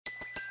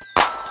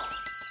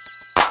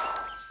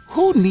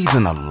Who needs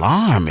an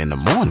alarm in the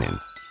morning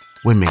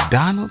when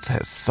McDonald's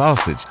has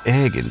sausage,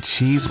 egg, and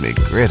cheese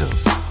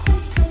McGriddles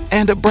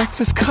and a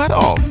breakfast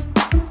cutoff?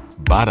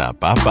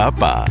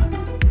 Ba-da-ba-ba-ba.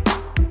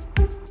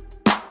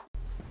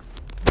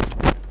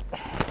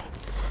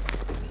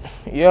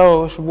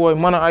 Yo, it's your boy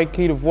Munna,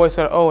 Ikee, the voice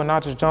of the O, and I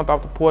just jumped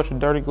off the porch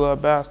with Dirty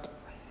Glove Bastard.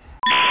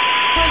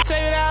 Tell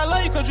you that I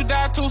love you cause you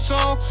died too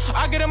soon.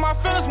 I get in my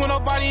feelings when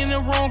nobody in the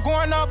room.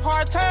 Going up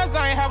hard times,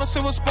 I ain't have a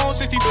silver spoon,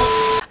 64.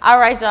 All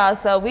right, y'all,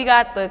 so we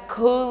got the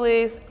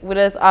coolest with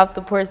us off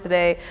the porch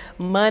today,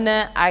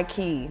 Munna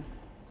Ikee.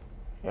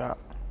 Yeah.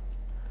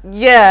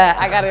 Yeah,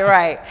 I got it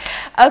right.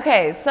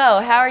 Okay, so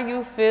how are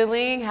you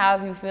feeling? How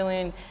have you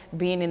feeling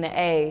being in the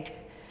A?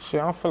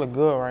 Shit, I'm feeling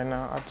good right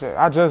now.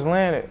 I just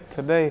landed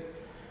today.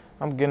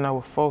 I'm getting up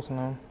with folks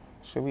now.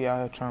 Shit, we out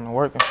here trying to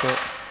work and shit.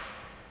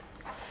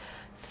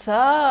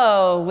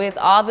 So, with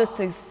all the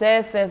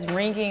success that's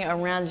ringing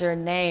around your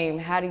name,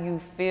 how do you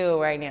feel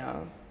right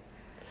now?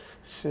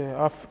 Shit,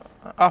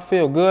 I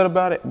feel good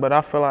about it, but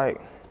I feel like,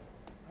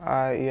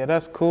 yeah,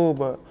 that's cool,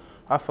 but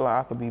I feel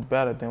like I could be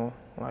better than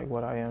like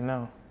what I am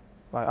now.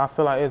 Like, I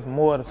feel like it's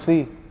more to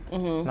see,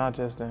 not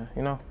just then,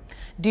 you know?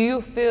 Do you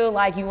feel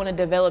like you want to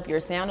develop your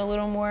sound a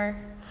little more?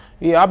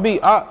 Yeah, I'm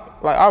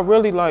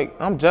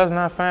just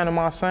not a fan of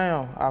my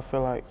sound. I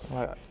feel like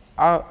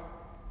I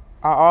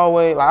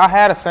always, like I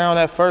had a sound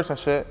at first and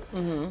shit,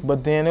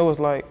 but then it was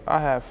like I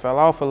had fell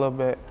off a little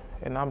bit,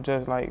 and I'm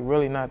just like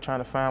really not trying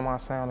to find my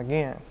sound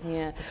again.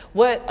 Yeah.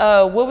 What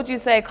would you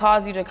say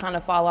caused you to kind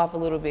of fall off a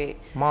little bit?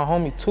 My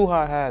homie Too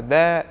Hot had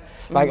died.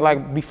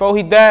 Like before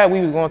he died,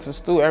 we was going to the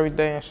studio every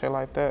day and shit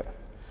like that.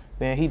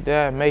 Then he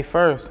died May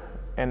 1st,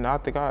 and I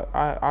think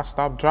I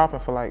stopped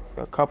dropping for like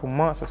a couple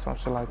months or some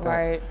shit like that.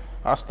 Right.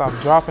 I stopped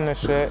dropping this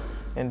shit,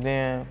 and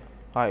then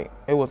like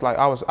it was like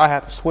I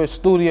had to switch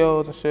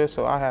studios and shit,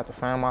 so I had to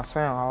find my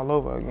sound all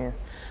over again.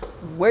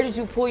 Where did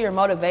you pull your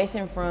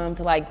motivation from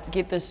to like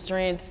get the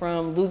strength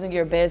from losing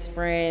your best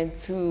friend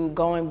to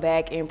going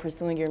back and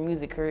pursuing your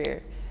music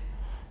career?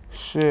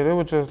 Shit, it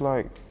was just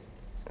like,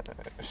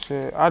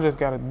 shit, I just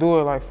gotta do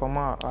it like for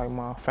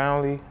my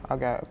family. I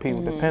got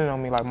people depending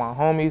on me, like my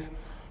homies.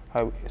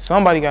 Like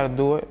somebody gotta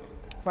do it.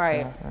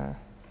 Right. Yeah.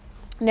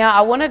 Now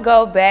I want to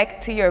go back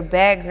to your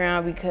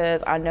background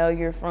because I know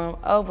you're from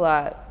O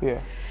Block. Yeah.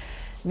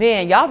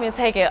 Man, y'all been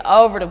taking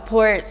over the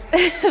Porch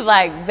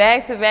like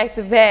back to back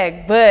to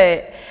back.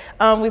 But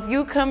with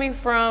you coming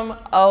from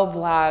O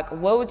Block,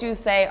 what would you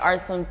say are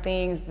some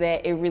things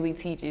that it really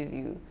teaches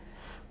you?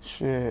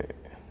 Shit,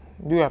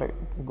 you gotta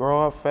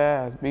grow up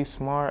fast, be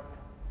smart,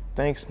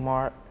 think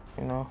smart.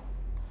 You know,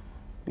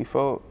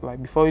 before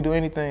you do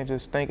anything,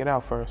 just think it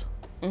out first.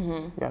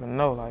 You gotta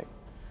know, like,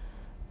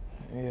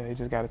 yeah, you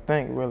just gotta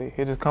think. Really,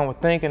 it just come with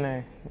thinking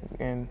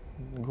and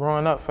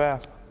growing up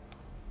fast.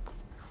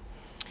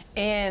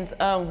 And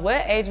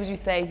what age would you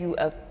say you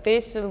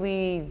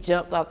officially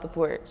jumped off the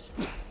porch?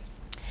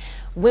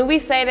 When we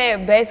say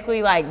that,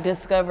 basically like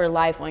discover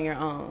life on your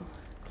own.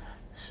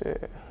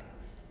 Shit,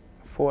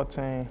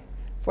 14.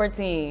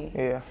 14?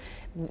 Yeah.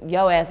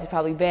 Your ass was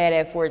probably bad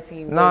at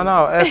 14.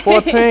 No, at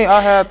 14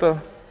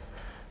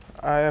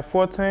 at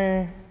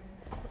 14,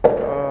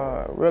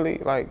 really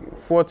like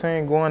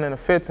 14 going into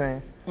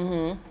 15.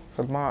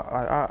 Cause my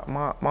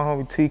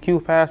homie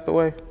TQ passed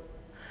away.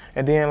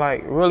 And then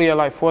like really at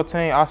like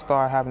 14, I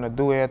started having to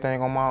do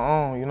everything on my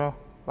own, you know?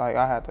 Like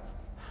I had to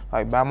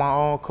like buy my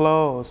own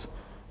clothes,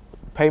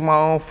 pay my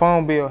own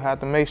phone bill,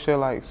 had to make sure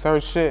like certain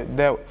shit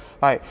that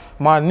like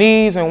my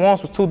needs and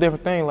wants was two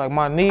different things. Like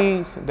my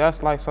needs,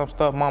 that's like some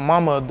stuff my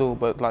mama would do,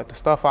 but like the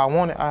stuff I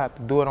wanted, I had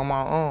to do it on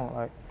my own,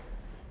 like,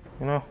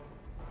 you know?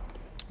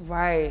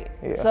 Right.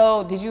 Yeah.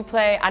 So did you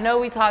play, I know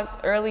we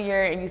talked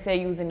earlier and you said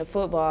you was into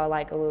football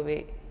like a little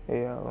bit.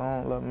 Yeah, a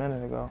long little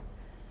minute ago.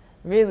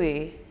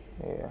 Really?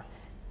 Yeah.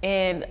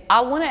 And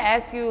I want to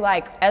ask you,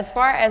 like, as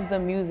far as the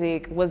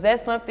music, was that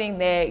something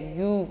that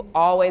you've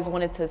always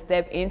wanted to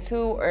step into,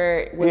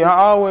 or was I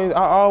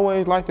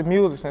always liked the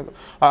music.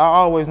 I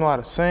always know how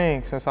to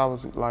sing since I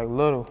was like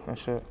little and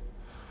shit.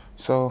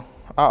 So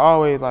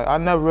I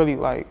never really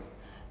like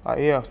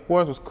yeah,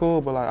 sports was cool,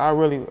 but like I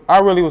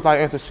really was like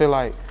into shit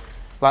like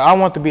I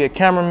wanted to be a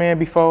cameraman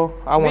before.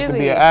 I wanted to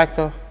be an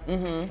actor,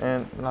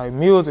 and like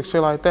music,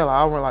 shit like that. Like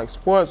I went like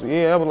sports.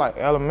 Yeah, it was like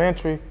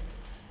elementary.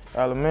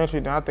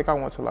 Then I think I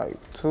went to like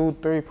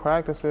 2-3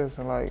 practices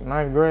in like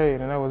 9th grade,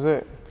 and that was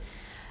it.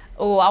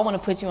 Oh, I want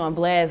to put you on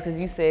blast because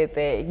you said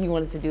that you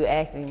wanted to do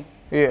acting.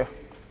 Yeah.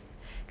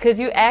 Could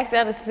you act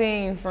out a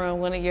scene from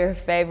one of your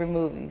favorite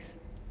movies?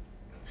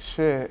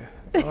 Shit.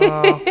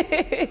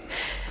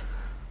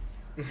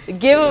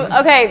 Give them,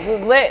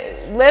 okay,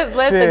 let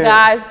the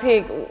guys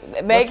pick,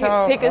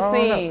 pick a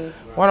scene.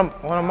 One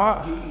of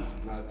my.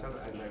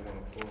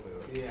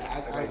 Yeah,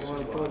 act like one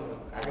of the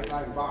act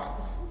like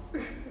box.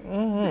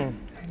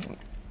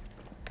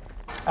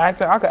 I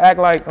could act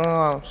like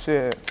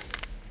shit.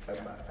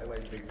 I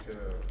like Big Chubb.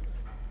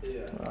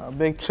 Yeah.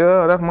 Big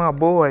Chubb, that's my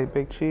boy,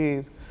 Big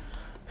Cheese.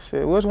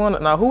 Shit, which one?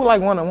 Now who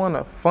like one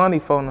of funny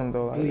for them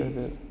though? Like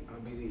Glee.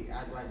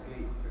 Act like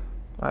Glee.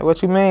 Like,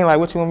 what you mean? Like,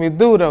 what you want me to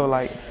do though?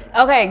 Like,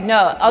 Okay,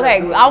 no.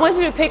 Okay, I want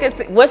you to pick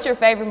what's your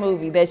favorite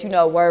movie that you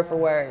know word for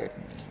word?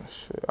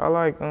 shit, I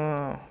like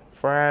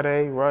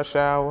Friday, Rush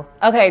Hour.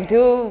 Okay,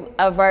 do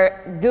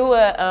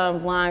a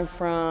line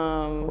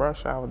from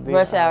Rush Hour.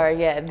 Rush Hour.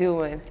 Yeah, do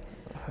one.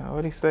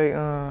 What he say?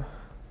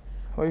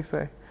 What he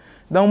say?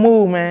 Don't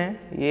move, man.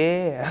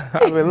 Yeah,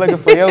 I've been looking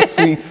for your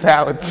sweet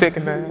sour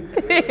chicken.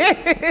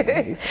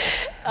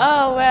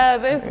 Oh wow,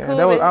 that's Yeah,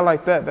 cool. I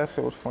like that. That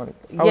shit was funny.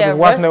 I was Yeah, just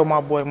watching that with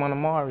my boy Munna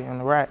on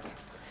the rack.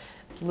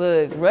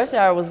 Look, Rush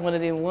Hour was one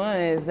of them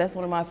ones. That's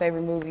one of my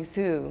favorite movies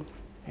too.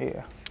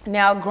 Yeah.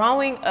 Now,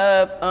 growing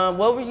up,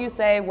 what would you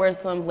say were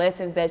some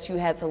lessons that you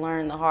had to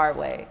learn the hard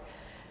way?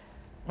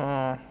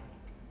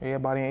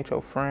 Everybody ain't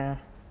your friend.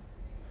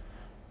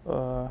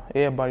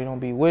 Everybody don't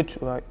be with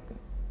you. Like,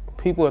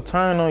 people will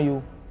turn on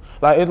you.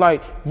 Like, it's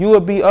like you will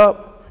be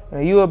up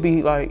and you will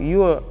be like you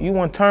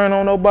won't turn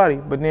on nobody.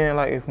 But then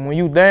like when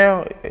you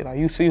down, like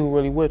you see who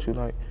really with you.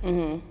 Like,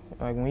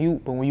 like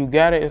when you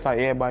got it, it's like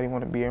everybody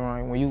want to be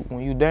around you.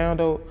 When you down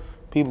though,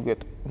 people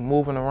get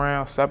moving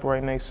around,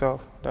 separating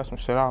themselves. That's some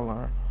shit I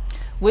learned.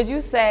 Would you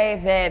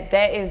say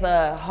that is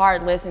a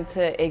hard lesson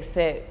to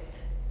accept?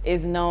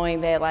 Is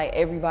knowing that like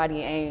everybody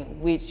ain't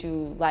with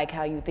you like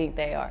how you think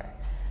they are?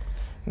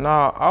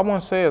 Nah, I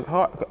wouldn't say it's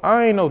hard.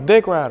 I ain't no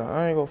dick rider.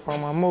 I ain't gonna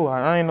find my move.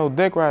 I ain't no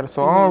dick rider,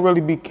 so I don't really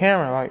be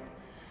caring.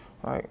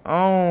 Like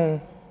I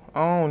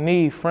don't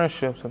need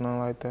friendships or nothing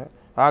like that.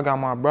 I got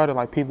my brother,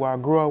 like people I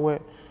grew up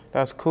with.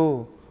 That's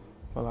cool,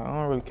 but like I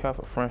don't really care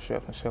for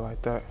friendships and shit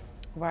like that.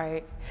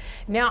 Right.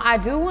 Now, I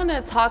do want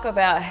to talk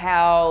about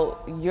how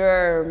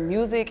your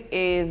music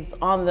is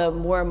on the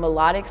more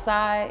melodic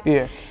side.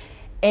 Yeah.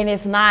 And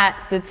it's not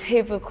the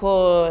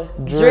typical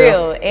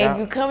drill. And yeah.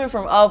 you coming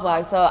from O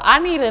Block, so I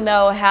need to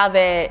know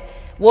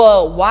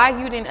why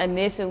you didn't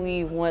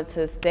initially want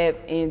to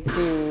step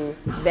into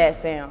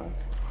that sound.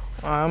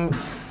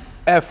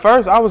 At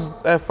first I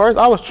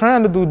was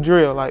trying to do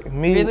drill, like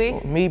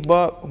me,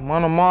 Buck,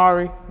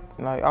 Munna,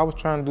 like I was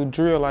trying to do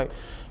drill. Like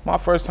my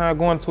first time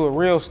going to a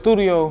real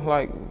studio,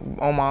 like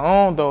on my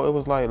own though, it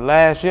was like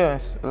last year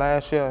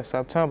in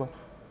September.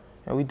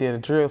 And we did a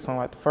drill song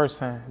like the first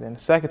time. Then the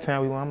second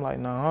time we went, I'm like,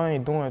 no, I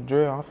ain't doing a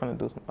drill. I'm finna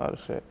do some other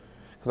shit.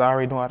 Cause I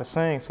already know how to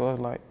sing, so it's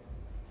like,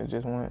 it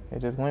just went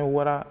with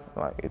what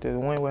it just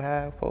went with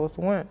how it's supposed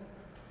to went.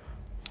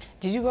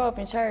 Did you grow up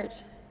in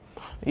church?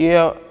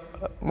 Yeah,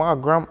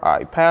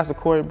 Pastor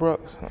Corey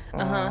Brooks.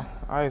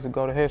 I used to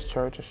go to his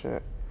church and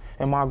shit.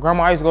 And I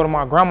used to go to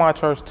my grandma's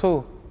church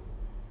too.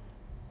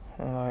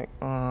 And like,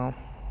 I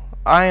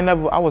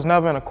was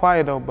never in a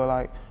choir though, but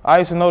like, I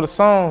used to know the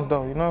songs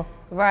though, you know?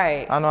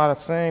 Right. I know how to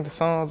sing the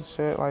songs and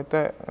shit like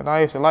that, and I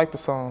used to like the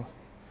songs.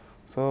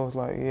 So it was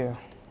like, yeah.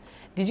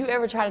 Did you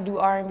ever try to do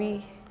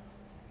R&B?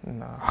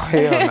 Nah,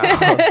 hell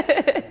no.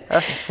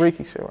 That's some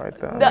freaky shit right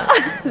there.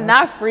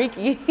 Not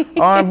freaky.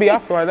 R&B, I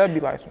feel like that'd be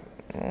like,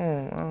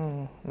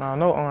 no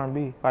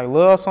R&B. Like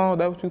love song,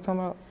 that what you talking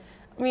about?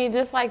 I mean,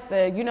 just like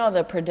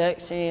the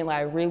production,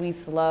 like really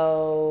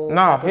slow.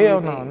 Nah, type of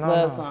hell music, no.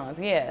 Love songs,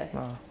 yeah.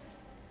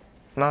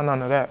 No,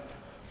 none of that.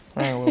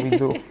 That ain't what we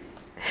do.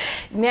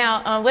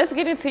 Now, let's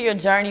get into your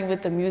journey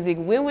with the music.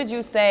 When would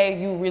you say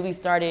you really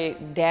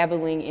started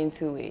dabbling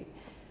into it?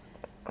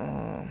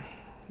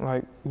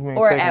 Like, you mean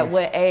or at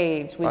what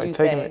age would you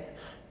say?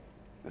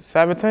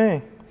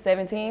 17.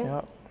 17?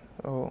 Yep.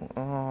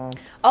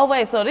 Oh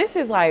wait, so this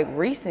is like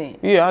recent.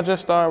 Yeah, I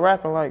just started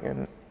rapping like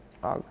in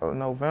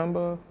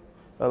November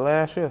of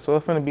last year, so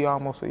it's finna be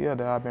almost a year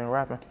that I've been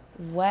rapping.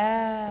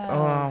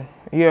 Wow.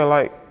 Yeah,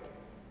 like,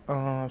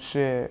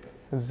 shit,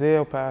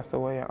 Zell passed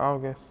away in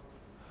August.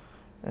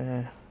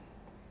 And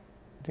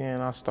then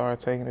I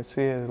started taking it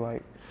serious.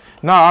 Like,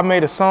 I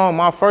made a song.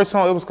 My first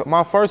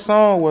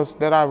song was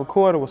that I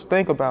recorded was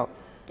Think About,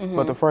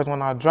 but the first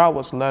one I dropped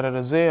was Letter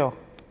to Zell.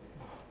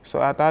 So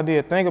after I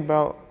did Think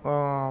About,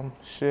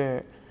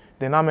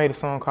 then I made a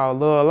song called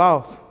Love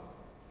Lost.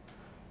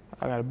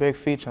 I got a big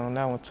feature on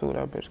that one too.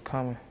 That bitch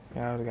coming.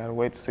 Y'all just gotta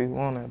wait to see who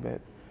on that bitch.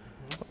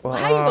 But,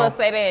 how you gonna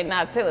say that and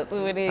not tell us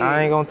who it is?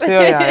 I ain't gonna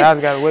tell y'all. Y'all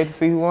just gotta wait to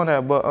see who on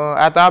that. But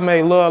after I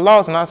made Love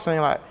Lost, and I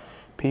seen like,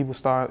 people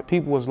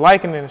was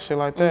liking it and shit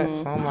like that.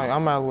 So I'm like, I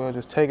might as well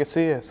just take it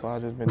serious. So I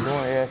just been doing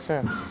it ever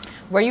since.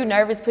 Were you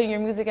nervous putting your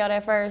music out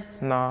at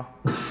first? Nah.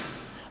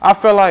 I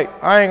feel like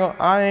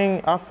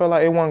I feel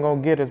like it wasn't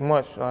gonna get as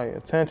much like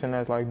attention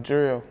as like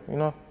drill, you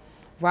know?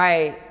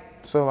 Right.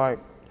 So like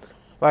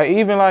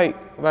even like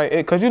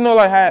it, cause you know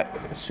like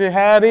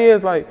how it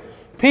is, like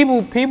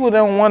people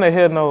don't wanna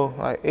hear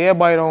like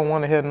everybody don't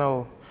wanna hear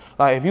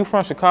like if you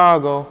from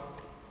Chicago,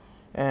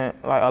 and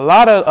like a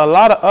lot of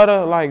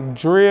other like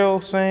drill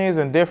scenes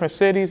in different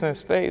cities and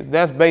states,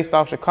 that's based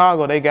off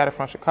Chicago. They got it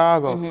from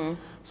Chicago.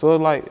 So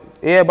it's like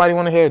everybody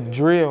want to hear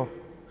drill.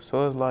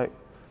 So it's like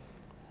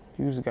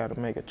you just got to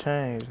make a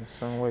change in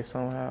some way,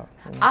 somehow.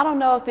 You know? I don't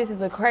know if this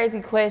is a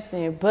crazy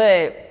question,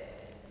 but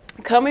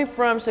coming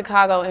from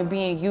Chicago and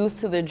being used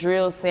to the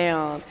drill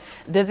sound,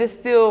 does it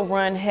still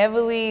run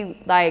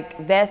heavily,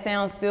 like that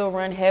sound still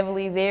run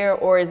heavily there,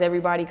 or is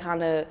everybody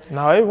kind of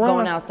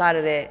going outside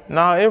of that?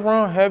 No, it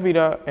run heavy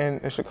though, in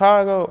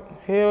Chicago,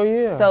 hell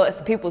yeah. So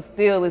it's people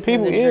still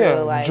listening to drill, yeah,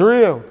 like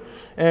drill.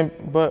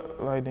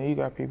 But like then you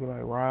got people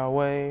like Ryle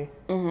Way,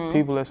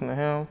 people listen to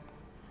him.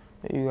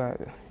 You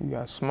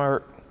got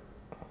Smirk.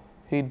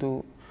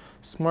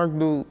 Smirk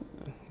do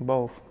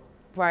both.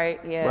 Right,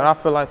 yeah. But I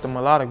feel like the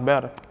melodic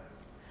better.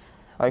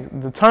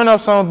 Like the turn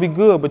up songs be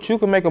good, but you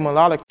can make a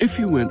melodic. If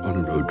you went on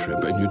a road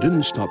trip and you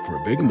didn't stop for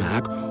a Big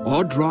Mac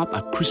or drop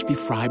a crispy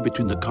fry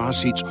between the car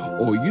seats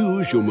or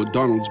use your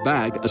McDonald's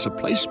bag as a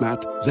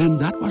placemat, then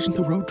that wasn't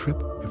a road trip.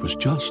 It was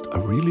just a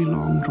really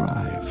long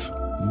drive.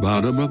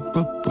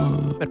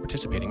 Ba-da-ba-ba-ba. At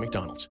participating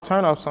McDonald's.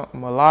 Turn up song,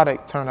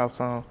 melodic turn up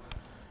song,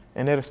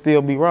 and it'll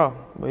still be raw.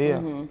 But yeah,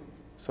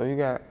 so you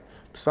got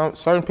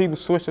certain people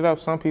switch it up.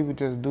 Some people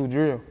just do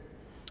drill.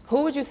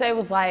 Who would you say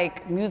was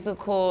like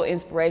musical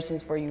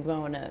inspirations for you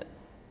growing up?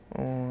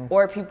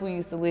 Or people you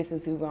used to listen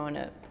to growing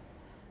up?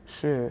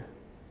 Shit.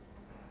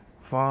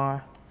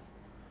 Vaughn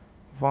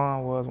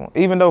was one.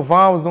 Even though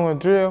Vaughn was doing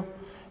drill,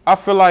 I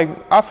feel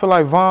like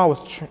Vaughn was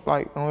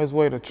like on his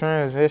way to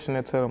transition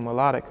into the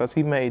melodic, cause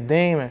he made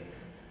Demon,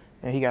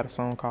 and he got a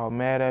song called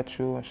Mad at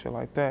You and shit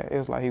like that. It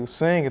was like he was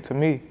singing to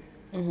me.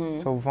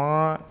 So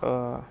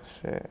Vaughn,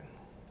 shit.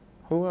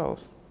 Who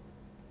else?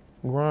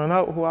 Growing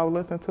up, who I was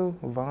listening to?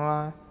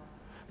 Vaughn.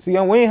 See,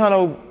 we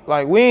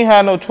ain't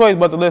had no choice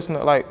but to listen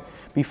to, like,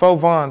 before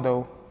Vaughn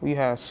though, we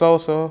had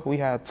Sosa, we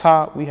had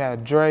Top, we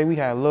had Dre, we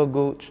had Lil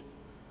Gooch.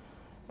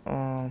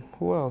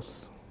 Who else?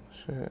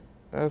 Shit,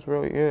 that's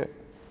really it.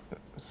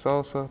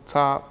 Sosa,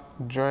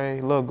 Top,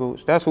 Dre, Lil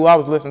Gooch. That's who I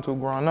was listening to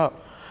growing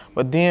up.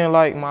 But then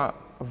like my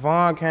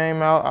Vaughn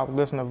came out, I was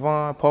listening to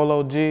Vaughn,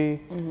 Polo G.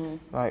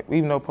 Like,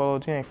 even though Polo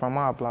G ain't from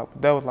my block,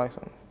 but that was like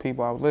some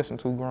people I was listening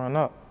to growing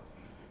up.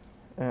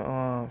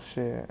 And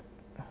shit,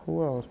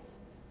 who else?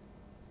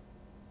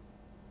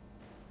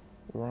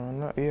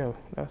 Growing up, yeah,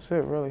 that's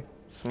it really.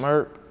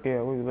 Smirk,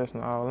 yeah, we listen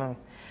to all of them.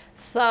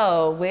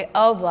 So with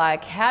O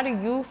Block, how do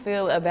you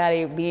feel about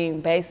it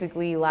being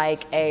basically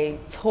like a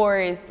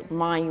tourist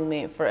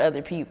monument for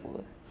other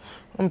people?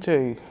 I'm tell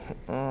you,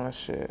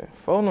 shit,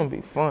 phone them be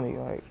funny,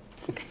 like,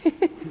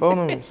 phone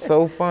them be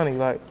so funny,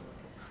 like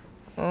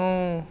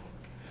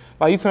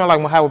you talking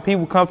like how when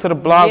people come to the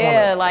block,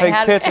 yeah, like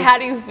take pictures. How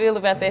do you feel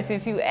about that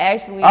since you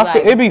actually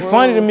it be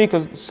funny to me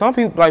because some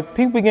people, like,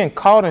 people be getting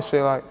caught and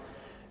shit, like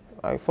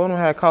Photo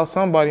had caught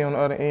somebody on the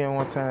other end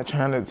one time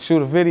trying to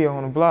shoot a video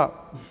on the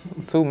block.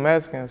 2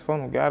 Mexicans,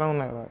 Photo got on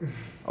there, like,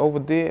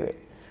 overdid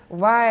it.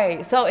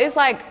 Right, so it's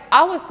like,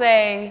 I would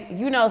say,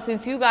 you know,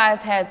 since you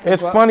guys had to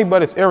It's funny,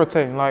 but it's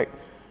irritating. Like,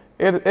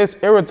 it's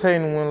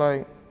irritating when,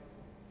 like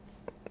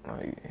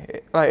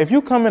if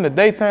you come in the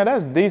daytime,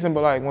 that's decent,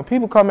 but like when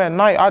people come at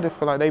night, I just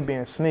feel like they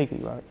being sneaky.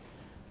 Like,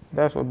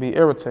 that's what be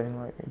irritating.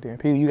 Like,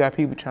 then you got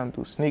people trying to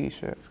do sneaky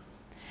shit.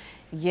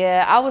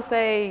 Yeah, I would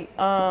say,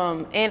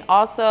 and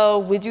also,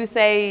 would you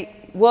say,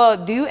 well,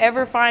 do you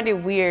ever find it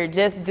weird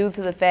just due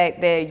to the fact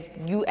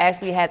that you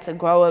actually had to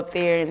grow up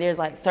there and there's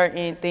like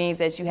certain things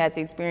that you had to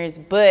experience,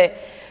 but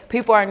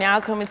people are now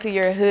coming to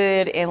your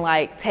hood and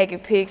like taking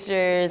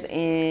pictures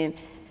and,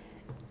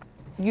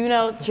 you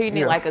know,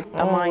 treating it like a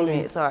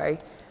monument, sorry.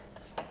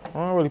 I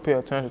don't really pay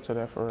attention to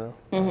that for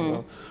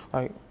real.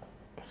 Like,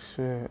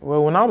 shit.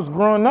 Well, when I was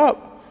growing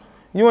up,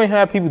 you ain't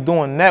have people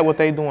doing that, what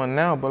they doing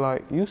now, but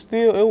like, you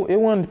still, it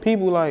wasn't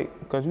people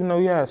like, cause you know,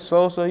 you had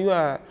Sosa, you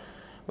had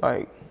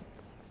like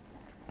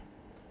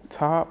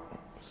Top,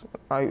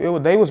 like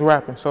they was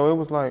rapping, so it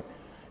was like,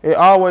 it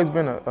always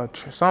been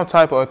some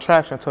type of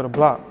attraction to the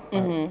block.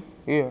 Like,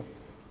 yeah,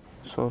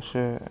 so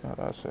shit,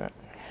 that's it.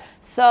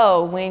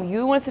 So when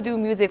you went to do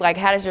music, like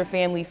how does your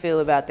family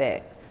feel about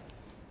that?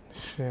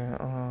 Shit,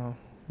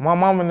 my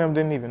mom and them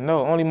didn't even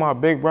know, only my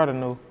big brother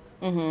knew.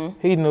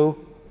 He knew.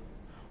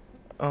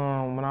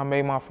 When I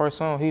made my first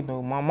song, he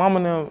knew. My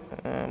mama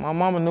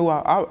knew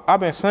I've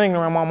been singing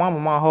around my mama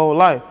my whole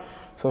life.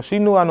 So she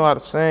knew I knew how to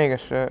sing and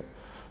shit.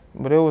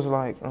 But it was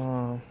like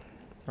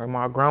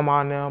my grandma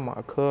and them,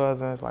 my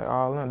cousins, like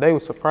all of them, they were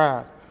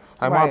surprised.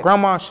 Like my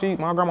grandma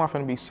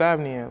finna be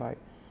 70 in like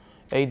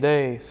 8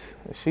 days.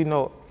 And she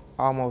know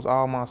almost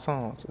all my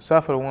songs,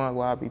 except for the ones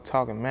where I be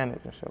talking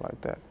managed and shit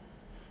like that.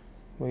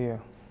 But yeah.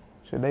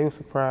 They were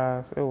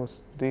surprised. It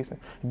was decent.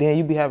 Then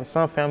you be having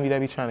some family that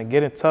be trying to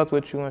get in touch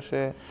with you and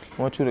shit.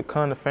 Want you to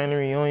come to family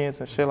reunions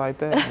and shit like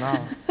that.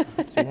 No,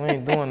 see, we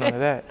ain't doing none of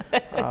that.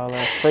 All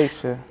that fake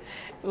shit.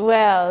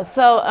 Well,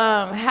 so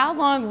how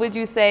long would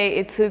you say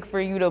it took for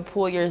you to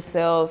pull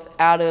yourself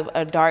out of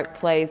a dark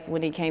place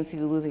when it came to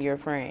you losing your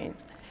friends?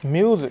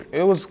 Music.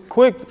 It was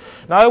quick.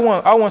 Now,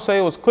 I wouldn't say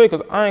it was quick,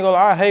 because I ain't gonna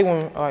lie, I hate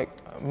when, like,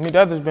 me,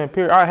 that just been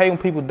period. I hate when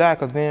people die,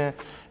 because then,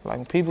 like,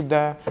 when people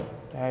die,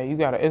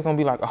 it's gonna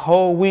be like a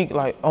whole week,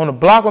 like on the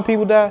block when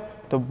people die,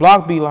 the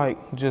block be like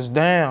just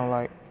down,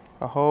 like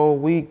a whole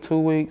week, 2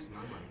 weeks,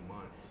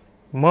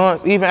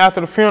 months, even after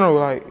the funeral,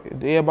 like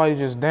everybody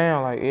just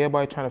down, like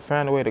everybody trying to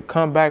find a way to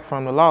come back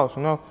from the loss,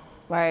 you know?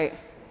 Right.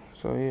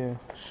 So yeah,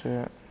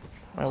 shit.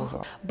 That was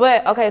all.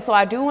 But okay, so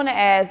I do want to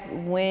ask,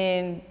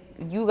 when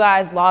you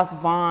guys lost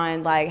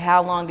Vaughn, like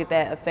how long did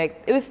that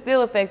affect? It was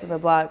still affecting the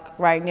block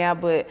right now,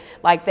 but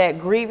like that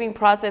grieving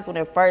process when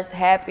it first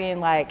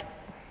happened, like.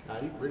 Nah,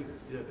 you really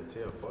still could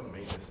tell Fun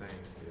ain't the same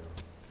still.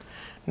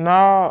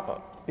 Nah,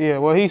 yeah,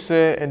 what he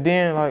said, and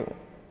then like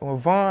when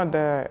Vaughn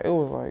died, it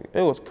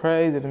was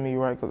crazy to me,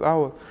 right?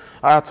 Cause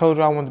I told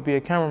you I wanted to be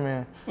a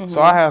cameraman, so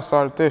I had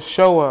started this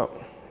show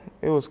up.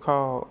 It was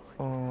called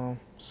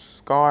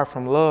Scar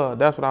from Love.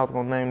 That's what I was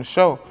gonna name the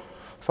show.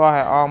 So I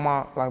had all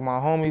my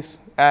homies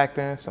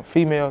acting, some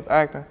females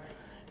acting,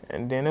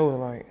 and then it was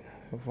like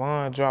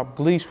Vaughn dropped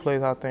Bleach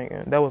Place, I think,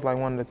 and that was like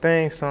one of the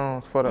theme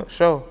songs for the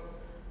show.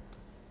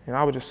 And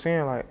I was just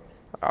seeing like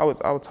I was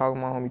talking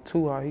to my homie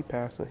too, how he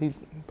passed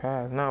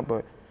now,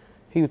 but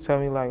he would tell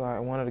me like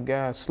one of the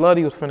guys,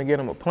 Slutty, was finna get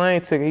him a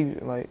plane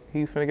ticket.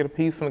 He's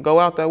finna go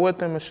out there with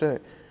them and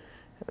shit.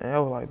 And I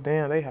was like,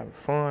 damn, they having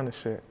fun and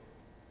shit.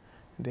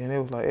 Then it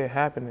was like it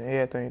happened and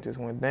everything just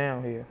went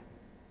downhill.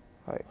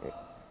 Like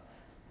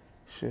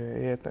shit,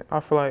 everything. I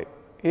feel like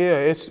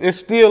it's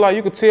still like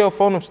you could tell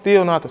for them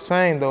still not the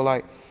same though.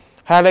 Like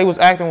how they was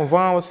acting when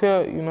Vaughn was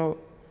here, you know.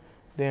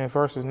 Then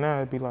versus now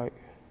it'd be like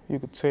you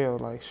could tell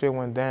like shit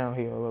went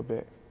downhill a little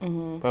bit.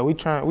 But we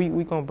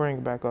gonna bring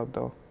it back up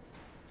though.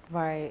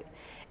 Right.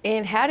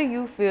 And how do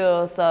you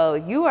feel? So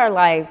you are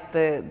like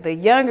the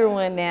younger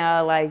one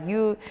now, like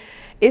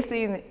it's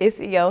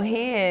in your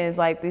hands,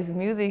 like this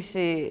music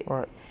shit.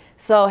 Right.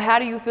 So how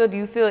do you feel? Do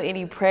you feel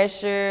any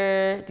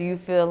pressure? Do you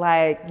feel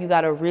like you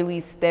gotta really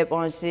step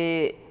on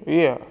shit?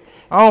 Yeah,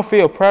 I don't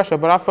feel pressure,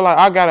 but I feel like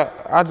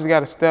I just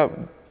gotta step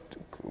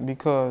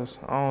because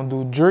I don't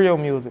do drill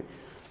music,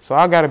 so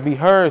I gotta be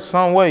heard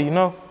some way, you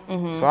know.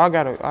 So I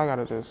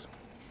gotta just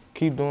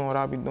keep doing what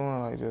I be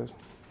doing, like just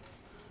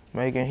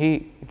making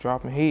heat,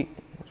 dropping heat,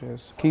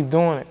 just keep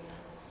doing it,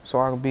 so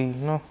I can be, you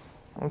know.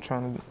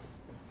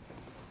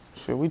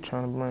 We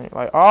trying to bring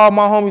like all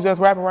my homies that's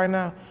rapping right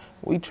now.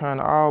 We trying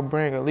to all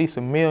bring at least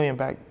 $1 million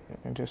back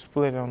and just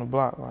split it on the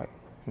block, like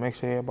make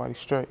sure everybody's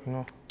straight, you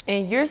know.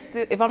 And you're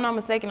still, if I'm not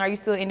mistaken, are you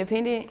still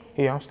independent?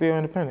 Yeah, I'm still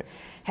independent.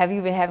 Have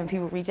you been having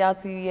people reach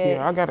out to you yet?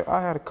 Yeah,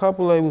 I had a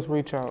couple labels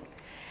reach out.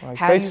 Like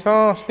How they you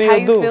some still How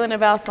you do. feeling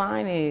about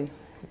signing?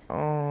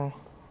 I'm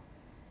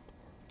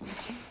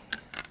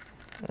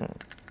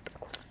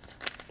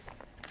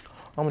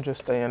gonna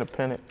just stay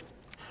independent.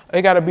 It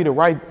ain't gotta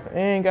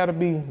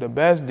be the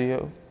best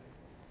deal.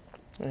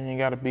 It ain't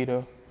gotta be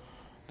the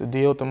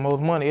deal with the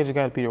most money. It just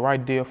gotta be the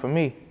right deal for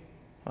me.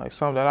 Like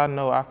something that I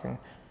know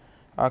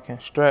I can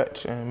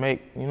stretch and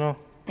make, you know?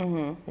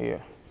 Yeah.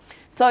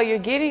 So you're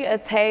getting a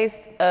taste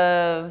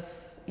of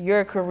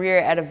your career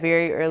at a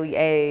very early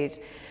age.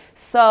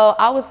 So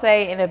I would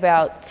say in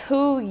about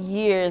 2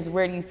 years,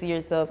 where do you see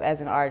yourself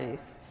as an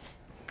artist?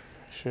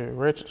 Shit,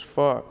 rich as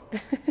fuck.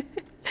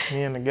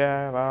 Me and the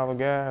guys, all the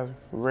guys,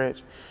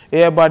 rich.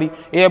 Everybody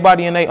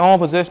in their own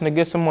position to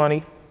get some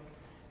money.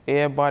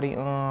 Everybody,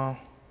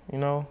 you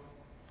know,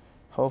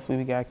 hopefully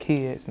we got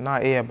kids.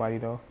 Not everybody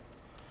though.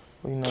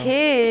 You know,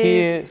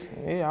 Kids?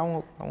 Yeah, I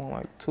want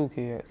like 2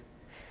 kids.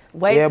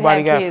 Wait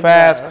Everybody to have got kids,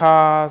 fast though.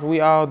 cars. We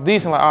all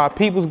decent. Like our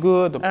people's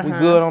good. We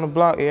good on the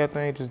block.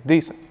 Everything just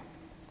decent.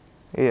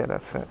 Yeah,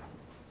 that's it.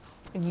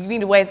 You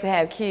need to wait to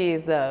have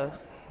kids though.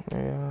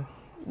 Yeah.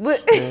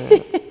 But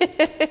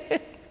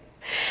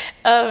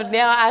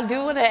now I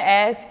do want to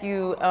ask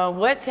you,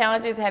 what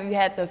challenges have you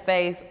had to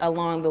face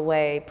along the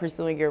way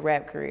pursuing your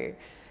rap career?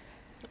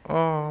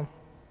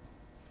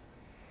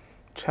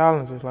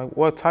 Challenges, like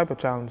what type of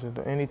challenges?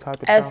 Any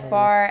type of As challenges?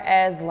 far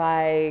as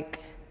like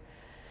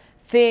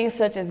things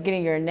such as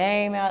getting your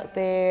name out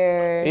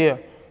there. Yeah.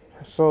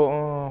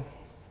 So,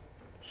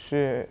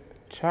 shit,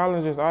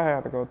 challenges I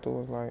had to go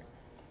through was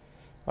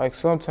like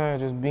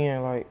sometimes just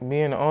being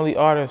the only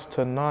artist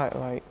to not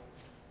like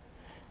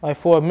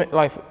for a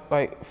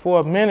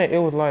minute it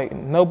was like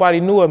nobody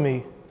knew of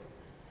me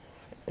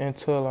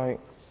until like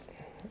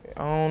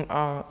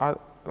I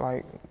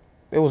like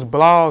it was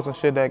blogs and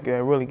shit that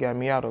really got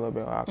me out a little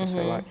bit. I could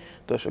say like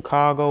the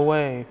Chicago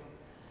Wave,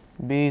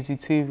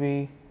 BZ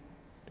TV,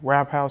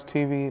 Rap House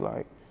TV,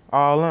 like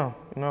all them,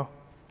 you know.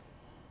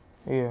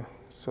 Yeah,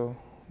 so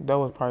that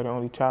was probably the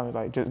only challenge,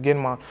 like just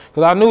getting cause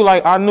I knew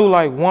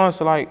like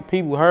once like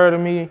people heard of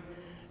me,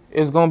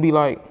 it's gonna be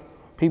like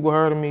people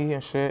heard of me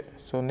and shit.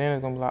 So then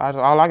it's gonna be like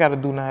all I gotta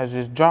do now is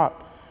just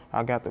drop.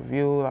 I got the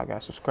views, I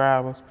got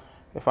subscribers.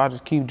 If I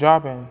just keep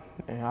dropping,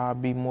 and I'll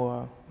be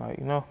more like,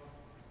 you know,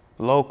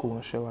 local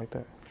and shit like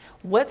that.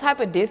 What type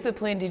of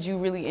discipline did you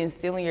really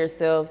instill in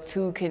yourself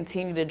to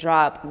continue to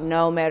drop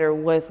no matter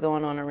what's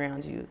going on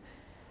around you?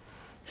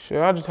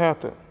 Shit, I just have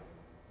to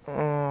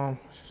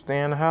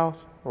stay in the house,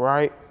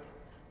 right?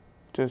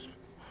 Just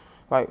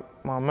like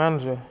my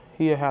manager,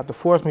 he'd have to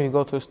force me to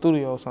go to the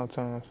studio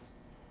sometimes.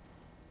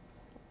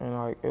 And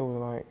like it was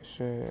like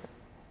shit.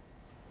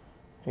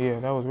 Yeah,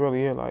 that was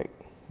really it. Like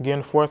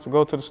getting forced to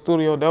go to the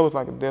studio, that was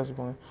like a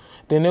discipline.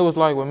 Then it was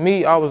like with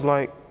me, I was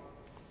like,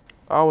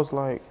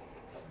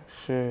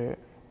 shit.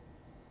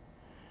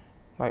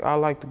 like I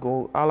like to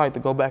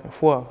go back and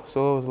forth.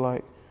 So it was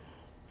like,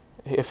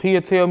 if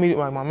he'd tell me,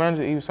 like my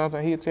manager, even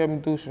sometimes he'd tell me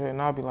to do shit,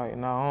 and I'd be like,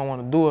 nah, I don't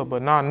want to do it,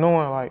 but not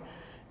knowing like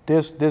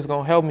this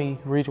gonna help me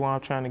reach where I'm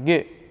trying to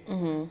get.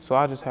 So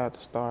I just had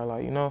to start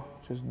like,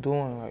 just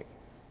doing.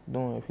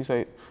 If he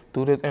say,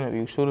 do this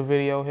interview, shoot a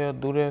video here,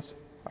 do this,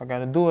 I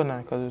gotta do it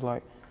now, cause it's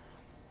like,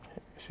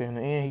 shit, in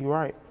the end, he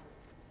right.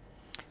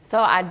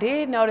 So I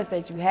did notice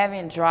that you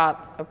haven't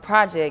dropped a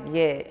project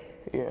yet.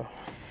 Yeah.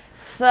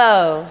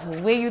 So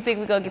when you think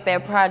we gonna get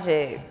that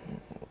project?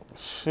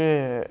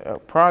 Shit, a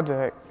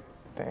project,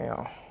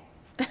 damn.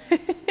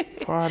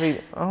 Probably,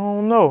 I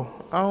don't know.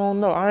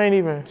 I ain't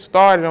even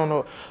started on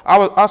no.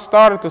 I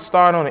started to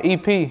start on the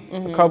EP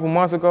a couple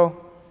months ago.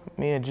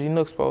 Me and G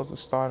Nook supposed to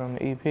start on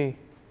the EP,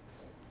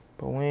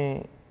 but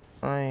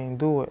I ain't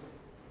do it.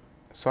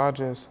 So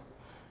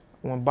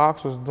when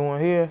Box was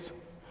doing his.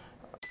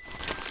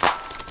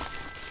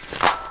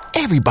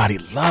 Everybody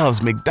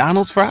loves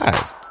McDonald's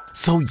fries.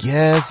 So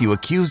yes, you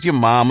accused your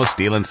mom of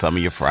stealing some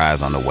of your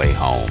fries on the way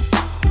home.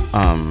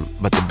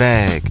 But the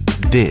bag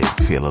did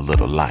feel a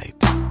little light.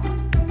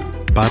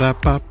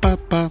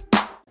 Ba-da-ba-ba-ba.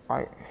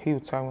 Like, he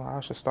was telling me I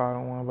should start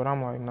on one, but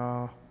I'm like,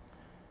 nah.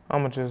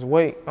 I'ma just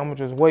wait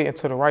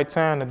until the right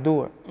time to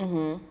do it.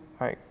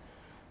 Like,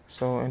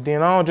 so, and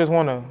then I don't just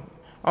want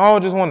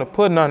to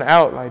put nothing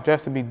out, like,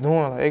 just to be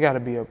doing. Like, it got to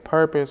be a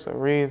purpose, a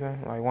reason,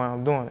 like, why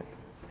I'm doing it.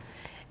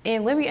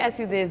 And let me ask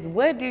you this,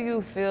 what do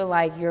you feel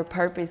like your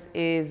purpose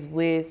is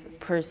with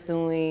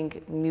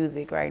pursuing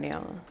music right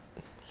now?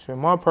 Shit,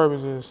 my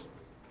purpose is,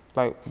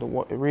 like, the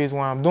reason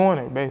why I'm doing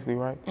it, basically,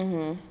 right?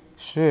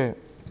 Shit.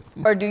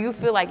 Or do you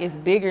feel like it's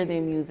bigger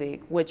than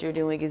music? What you're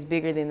doing is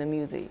bigger than the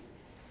music?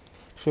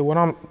 Shit, what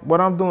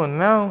I'm doing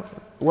now,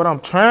 what I'm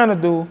trying to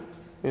do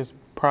is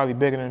probably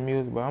bigger than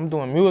music, but I'm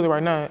doing music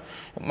right now.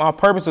 My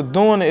purpose of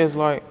doing it is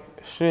like,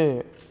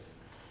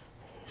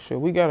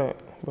 we gotta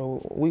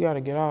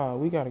get out.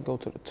 We gotta go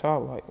to the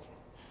top. Like,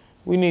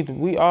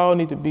 we all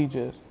need to be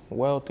just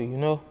wealthy,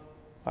 Like,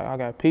 I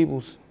got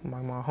peoples,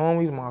 like my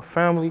homies, my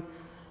family.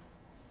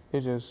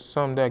 It's just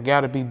something that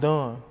gotta be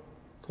done,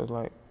 cause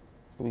like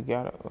we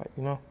gotta, like,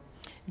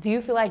 Do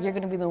you feel like you're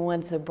gonna be the one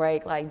to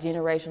break like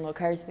generational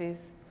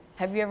curses?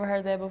 Have you ever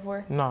heard that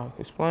before? No,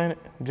 explain it.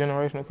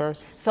 Generational curse.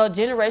 So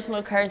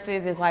generational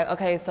curses is like,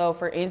 okay, so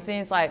for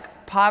instance,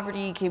 like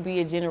poverty can be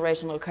a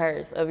generational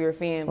curse of your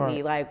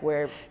family, like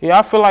where. Yeah,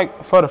 I feel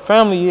like for the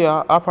family,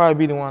 I'll probably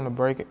be the one to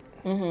break it.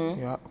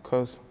 Yeah,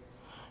 cause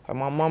like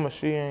my mama,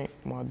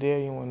 my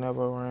daddy was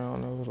never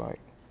around. It was like,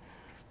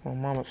 my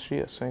mama, she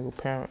a single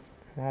parent.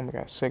 My mama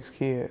got 6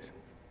 kids.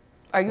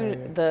 Are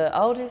you the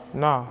oldest?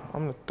 Nah,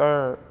 I'm the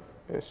third.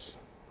 It's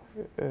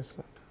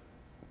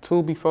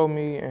 2 before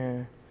me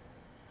and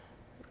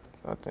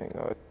I think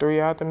 3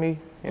 after me.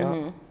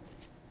 Yeah.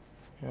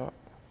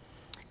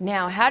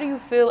 Now, how do you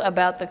feel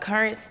about the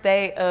current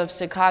state of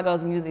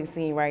Chicago's music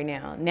scene right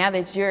now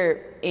that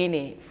you're in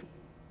it?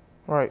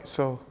 Right,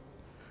 so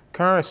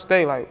current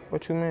state, like,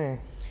 what you mean?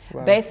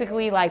 Like,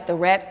 basically, like the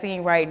rap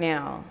scene right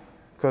now.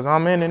 Because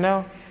I'm in it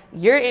now?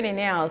 You're in it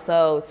now,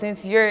 so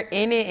since you're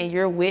in it and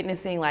you're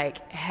witnessing like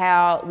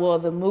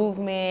the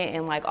movement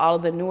and like all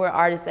of the newer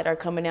artists that are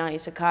coming out in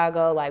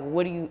Chicago, like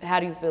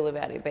how do you feel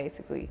about it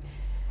basically?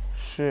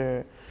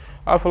 Shit,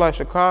 I feel like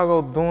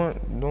Chicago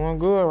doing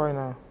good right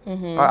now.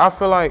 I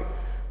feel like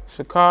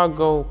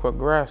Chicago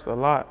progressed a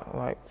lot.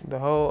 Like the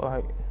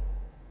whole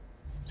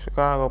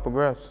Chicago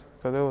progressed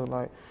because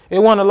it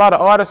wasn't a lot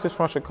of artists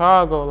from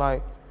Chicago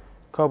like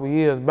a couple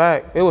years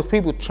back. It was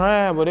people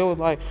trying, but it was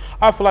like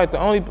I feel like the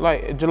only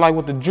just like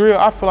with the drill.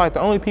 I feel like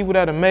the only people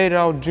that have made it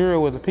out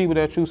drill was the people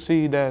that you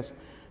see that's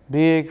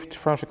big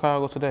from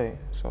Chicago today.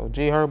 So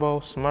G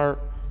Herbo, Smirk,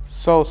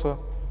 Sosa,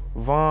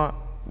 Vaughn,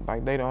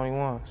 like they the only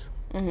ones.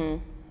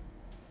 And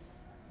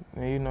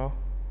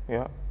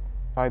yeah.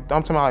 Like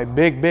I'm talking about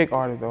like big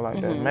artists though, like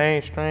that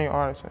mainstream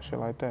artists and shit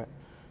like that.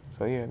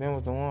 So yeah, them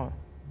was the one.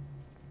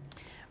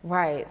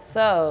 Right.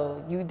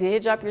 So you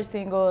did drop your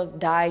single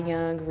 "Die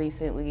Young"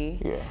 recently.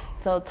 Yeah.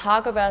 So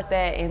talk about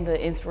that and the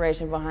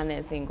inspiration behind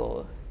that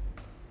single.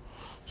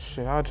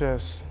 Shit, I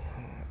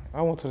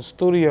went to the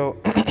studio.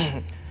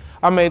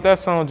 I made that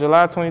song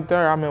July 23rd.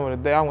 I remember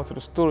the day I went to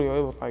the studio.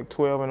 It was like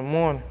 12 in the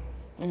morning.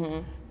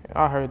 And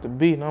I heard the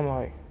beat and I'm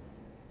like,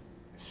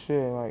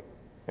 shit, like,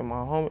 and my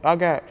homie, I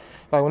got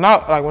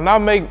when I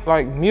make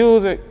like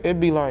music, it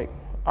be like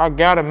I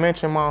gotta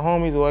mention my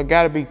homies or it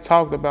gotta be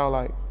talked about,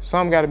 like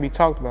something gotta be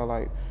talked about,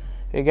 like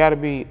it gotta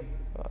be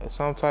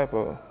some type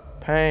of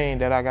pain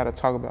that I gotta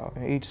talk about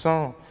in each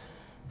song.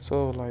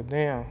 So it was like,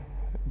 damn,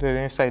 they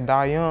didn't say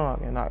die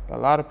young, and a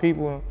lot of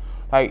people,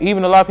 like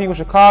even a lot of people in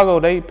Chicago,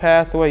 they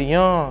passed away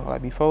young,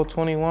 like before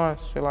 21,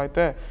 shit like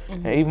that.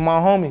 And even my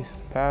homies,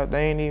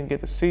 they ain't even get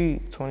to see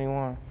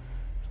 21.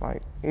 It's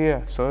like,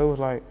 yeah, so it was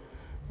like,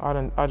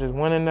 I just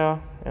went in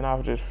there and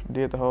I just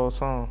did the whole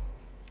song.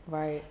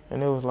 Right.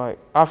 And it was like,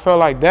 I felt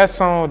like that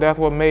song, that's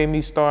what made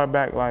me start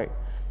back, like,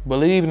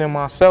 believing in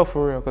myself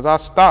for real, because I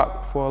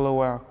stopped for a little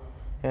while.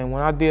 And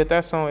when I did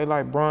that song, it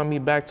like brought me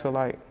back to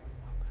like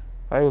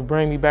Like, it was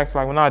bringing me back to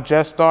like when I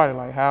just started,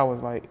 like how I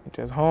was like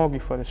just hungry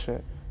for the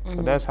shit.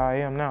 So that's how I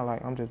am now.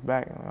 Like I'm just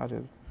back. I'm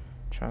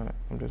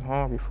just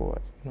hungry for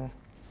it. You know.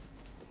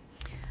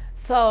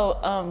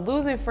 So,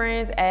 losing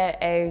friends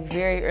at a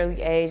very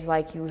early age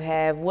like you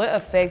have, what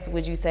effect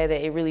would you say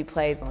that it really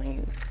plays on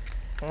you?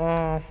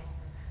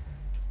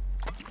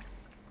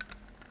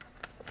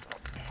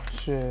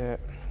 Shit.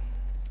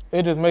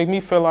 It just make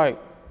me feel like,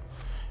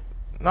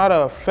 not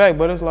an effect,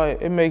 but it's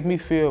like, it make me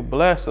feel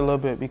blessed a little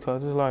bit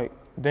because it's like,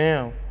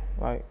 damn,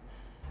 like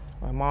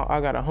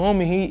I got a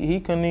homie,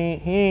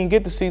 he ain't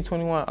get to see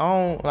 21. I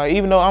don't, like,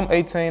 even though I'm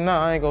 18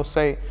 now, I ain't gonna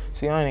say,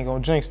 I ain't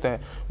gonna jinx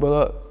that.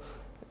 But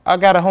I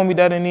got a homie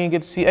that didn't even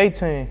get to see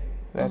 18,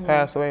 that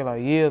passed away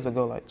like years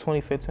ago, like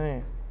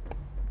 2015.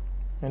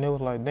 And it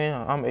was like,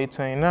 damn, I'm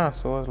 18 now,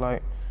 so it's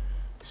like,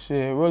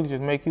 shit, it really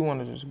just make you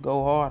wanna just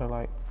go harder,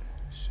 like,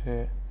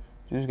 shit.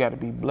 You just gotta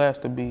be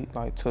blessed to be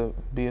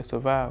a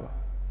survivor.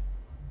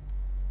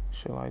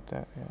 Shit like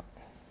that, yeah.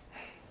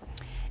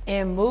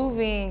 And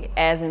moving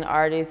as an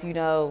artist, you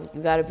know,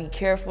 you got to be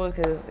careful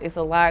because it's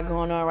a lot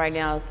going on right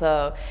now.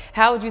 So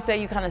how would you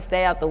say you kind of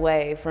stay out the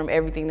way from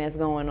everything that's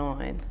going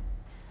on?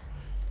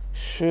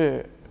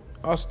 Shit,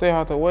 I'll stay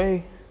out the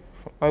way.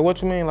 Like,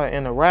 what you mean, like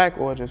in the rack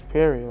or just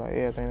period? Like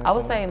everything. I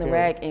would say in the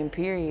rack and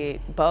period,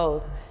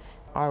 both.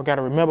 I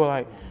gotta remember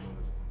like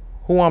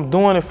who I'm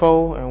doing it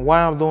for and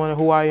why I'm doing it,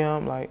 who I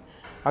am. Like,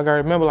 I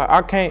gotta remember, like,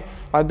 I can't,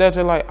 like, that's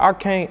just like, I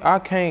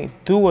can't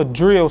do a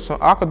drill song.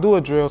 I could do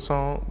a drill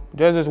song,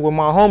 just with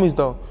my homies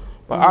though.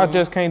 But I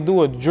just can't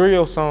do a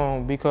drill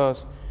song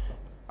because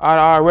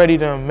I already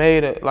done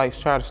made it, like,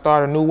 try to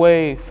start a new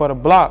wave for the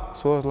block.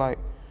 So it's like,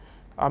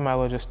 I might as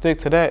well just stick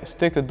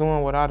to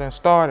doing what I done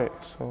started,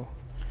 so,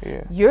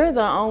 yeah. You're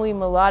the only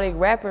melodic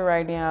rapper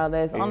right now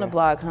that's on the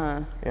block,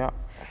 huh? Yeah.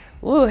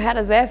 Ooh, how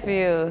does that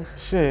feel?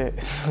 Shit,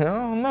 I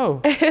don't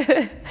know.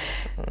 I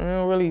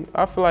don't really.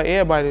 I feel like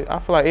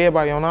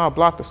everybody on our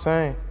block the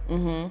same.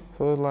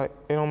 So it's like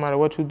it don't matter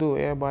what you do.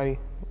 Everybody,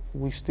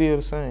 we still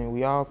the same.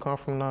 We all come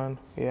from nothing.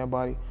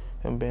 Everybody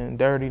have been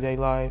dirty their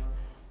life,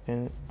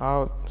 and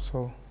all.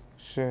 So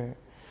shit.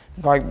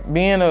 Like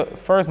being the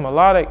first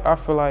melodic, I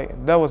feel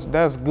like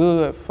that's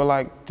good for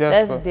like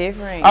just. That's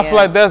different. I feel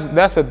like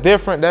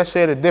that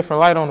shed a different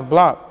light on the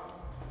block.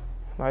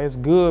 Like it's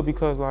good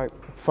because like.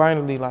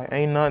 Finally, like,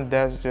 ain't nothing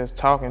that's just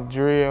talking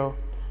drill.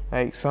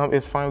 Like,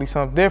 it's finally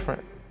something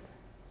different.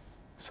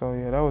 So,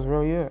 yeah, that was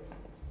really it.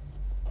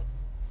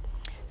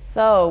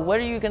 So, what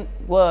are you going to,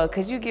 well,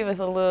 could you give us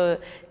a little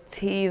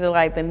tease of,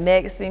 like, the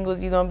next singles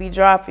you're going to be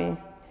dropping?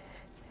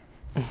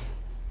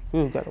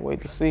 We got to wait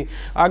to see.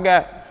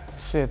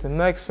 The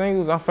next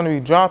singles I'm finna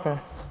be dropping.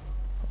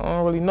 I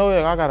don't really know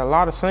yet. I got a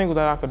lot of singles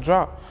that I could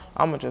drop.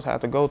 I'm going to just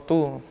have to go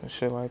through them and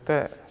shit like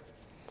that.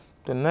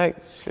 The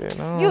next shit, I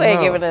don't You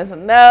ain't know. giving us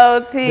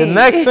no tea. The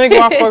next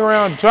single I fuck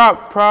around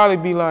drop probably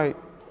be like,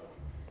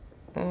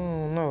 I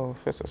don't know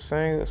if it's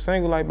a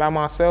single like by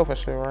myself and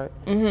shit, right?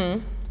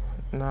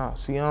 Nah,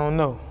 see, I don't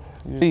know.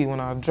 You see when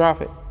I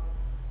drop it,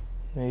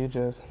 and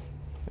it's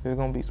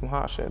gonna be some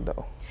hot shit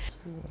though.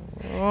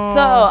 So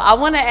I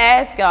want to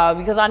ask y'all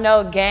because I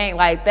know gang,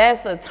 like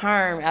that's a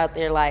term out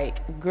there.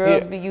 Like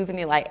girls be using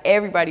it, like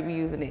everybody be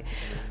using it.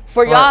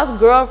 For y'all's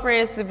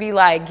girlfriends to be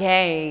like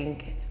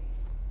gang.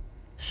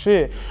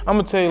 Shit, I'm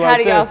gonna tell you How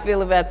like do y'all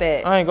feel about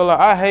that? I ain't gonna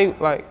lie, I hate,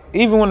 like,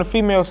 even when the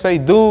females say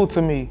dude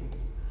to me,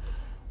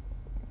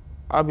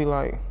 I be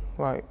like,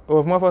 or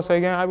if motherfuckers say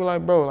gang, I be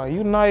like, bro, like,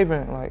 you not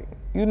even, like,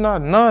 you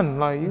not none,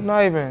 like, you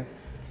not even,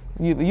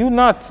 you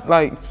not,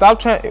 like, stop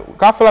trying,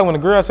 I feel like when the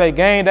girls say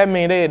gang, that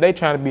mean they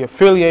trying to be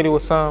affiliated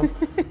with something.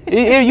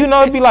 You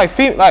know, it'd be like,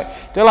 they're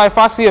like, if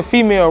I see a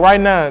female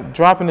right now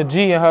dropping a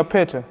G in her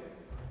picture,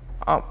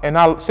 and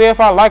I say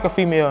if I like a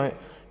female,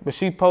 but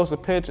she posts a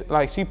picture,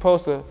 like, she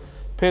posts a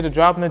picture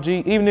dropping a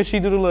G, even if she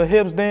do the little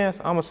hips dance,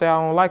 I'm gonna say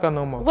I don't like her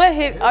no more. What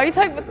hip? Are you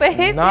talking about the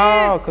hip No,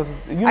 dance? because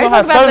you know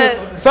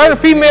how certain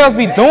females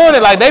be doing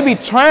it, like they be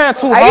trying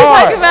too hard. Are you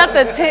talking about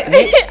the tip?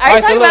 Are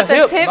you talking about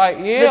the tip? Like,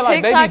 yeah,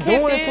 like they be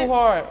doing it dance? too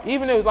hard.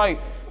 Even if like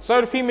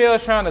certain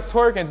females trying to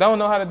twerk and don't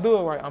know how to do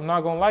it right, I'm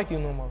not gonna like you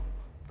no more.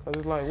 Cause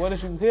it's like, what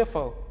is you here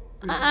for?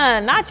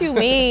 Not you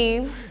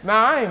mean. Nah,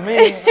 I ain't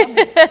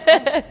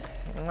mean.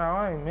 No,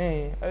 I ain't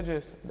mean. That's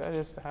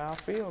just how I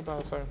feel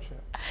about certain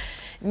shit.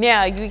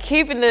 Now, you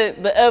keeping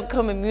the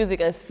upcoming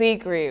music a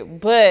secret,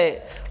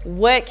 but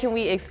what can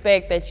we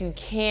expect that you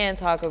can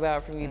talk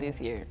about from you this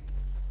year?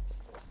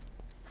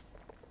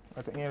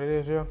 At the end of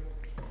this year,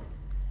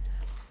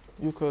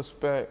 you could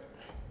expect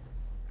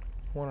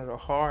one of the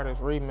hardest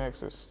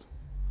remixes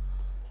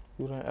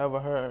you done ever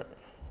heard.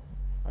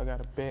 I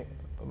got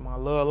my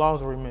Love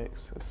Lost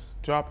remix. It's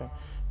dropping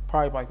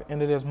probably by the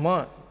end of this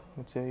month.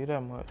 I'm gonna tell you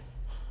that much.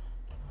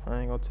 I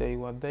ain't gonna tell you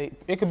what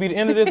date. It could be the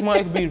end of this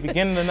month, it could be the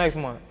beginning of the next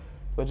month.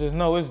 But just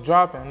know it's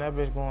dropping. That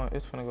bitch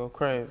it's finna go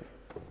crazy.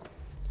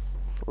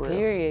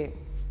 Period.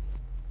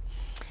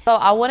 So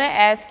I want to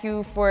ask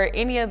you, for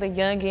any of the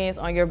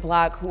youngins on your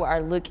block who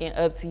are looking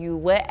up to you,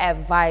 what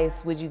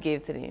advice would you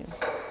give to them?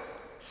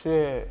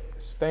 Shit,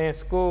 stay in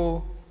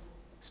school,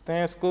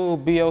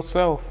 be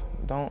yourself.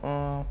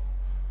 don't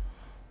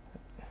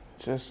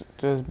just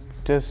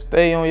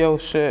stay on your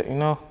shit, you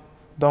know.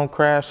 Don't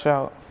crash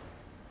out.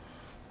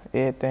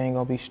 Everything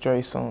gonna be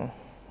straight soon.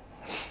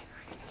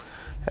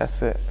 That's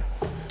it.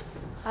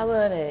 I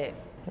love that.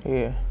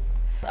 Yeah.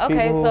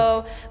 Okay, People-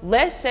 so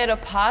let's shed a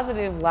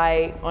positive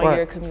light on Right.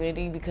 your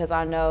community, because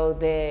I know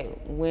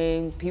that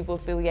when people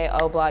affiliate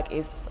O Block,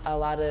 it's a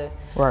lot of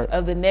Right.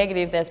 of the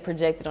negative that's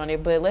projected on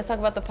it. But let's talk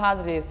about the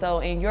positive. So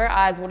in your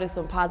eyes, what is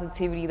some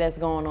positivity that's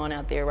going on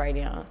out there right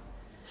now?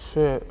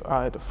 Shit.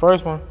 All right, the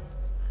first one.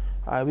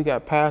 All right, we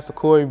got Pastor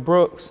Corey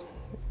Brooks,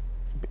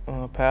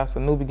 Pastor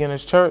New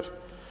Beginners Church.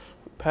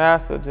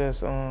 Pastor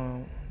just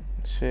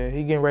shit.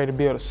 He getting ready to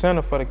build a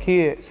center for the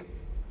kids.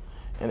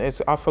 And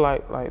I feel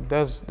like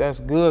that's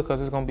good,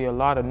 because it's gonna be a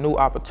lot of new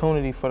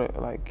opportunity for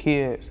the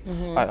kids.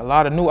 Like a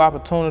lot of new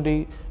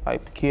opportunity.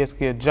 Like the kids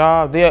get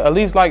jobs. They at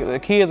least like the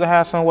kids will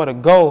have somewhere to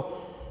go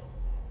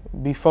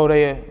before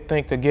they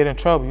think to get in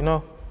trouble, you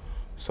know.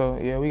 So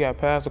yeah, we got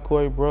Pastor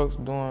Corey Brooks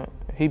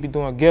he be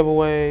doing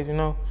giveaways, you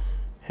know,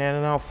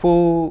 handing out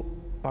food,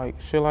 like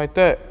shit like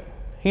that.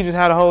 He just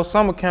had a whole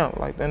summer camp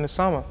like in the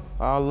summer,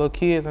 all the little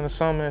kids in the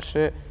summer and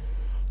shit.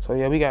 So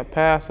yeah, we got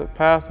Pastor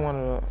one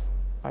of the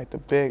the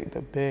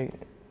big,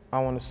 I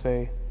want to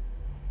say,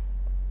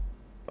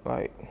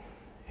 like,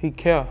 he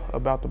care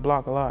about the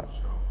block a lot.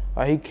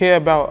 Like, he care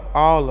about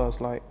all of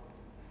us, like,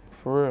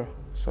 for real.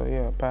 So,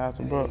 yeah,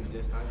 Pastor Brooks.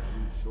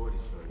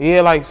 Yeah,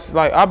 like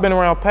I've been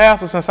around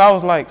Pastor since I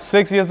was, like,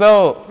 6 years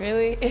old.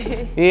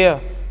 Really? Yeah.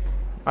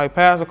 Like,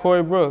 Pastor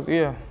Corey Brooks,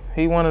 yeah.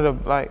 He one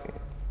of the,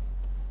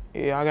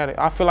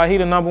 I feel like he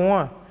the number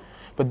one.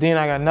 But then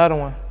I got another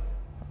one.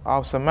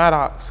 Officer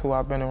Maddox, who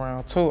I've been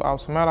around too.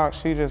 Officer Maddox,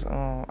 she just,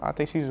 I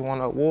think she just won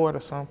an award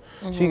or something.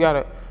 We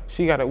got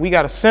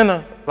a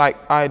center, like,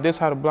 all right, this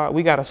how the block,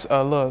 we got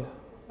a little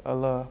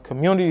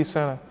community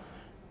center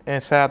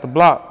inside the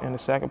block, in the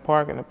second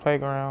park, in the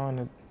playground,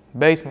 in the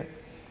basement.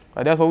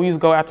 Like, that's where we used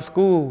to go after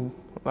school.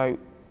 Like,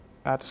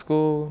 after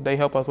school, they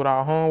help us with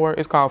our homework.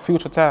 It's called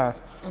Future Ties.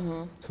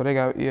 So they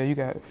got, you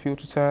got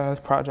Future Ties,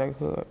 Project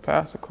Hood,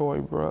 Pastor Corey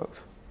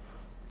Brooks,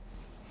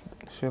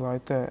 shit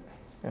like that,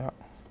 yeah.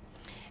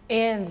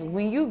 And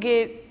when you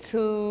get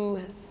to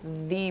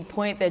the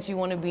point that you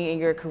want to be in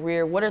your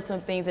career, what are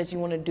some things that you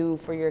want to do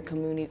for your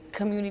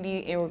community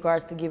in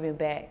regards to giving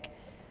back?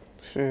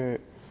 Shit,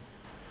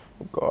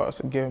 in regards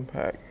to giving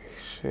back,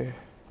 shit.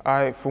 All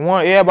right, for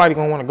one, everybody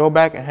gonna want to go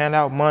back and hand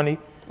out money,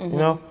 you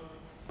know?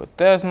 But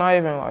that's not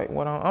even like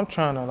what I'm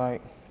trying to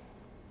like.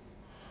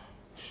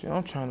 Shit,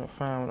 I'm trying to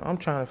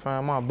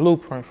find my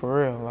blueprint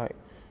for real. Like,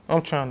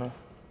 I'm trying to,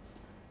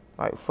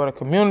 like, for the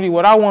community,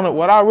 what I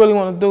really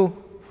want to do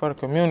for the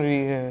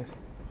community is,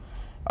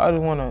 I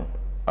just want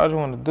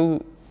to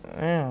do,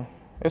 damn,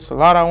 it's a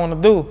lot I want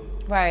to do.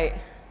 Right.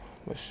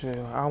 But shit,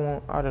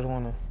 I just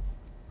want to,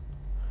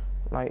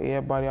 like,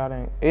 everybody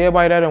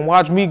that didn't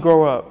watch me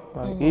grow up,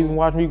 like, even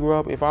watch me grow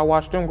up, if I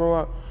watch them grow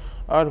up,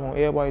 I just want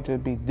everybody to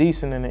be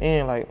decent in the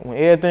end. Like, when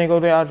everything go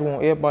there, I just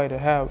want everybody to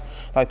have,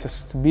 like,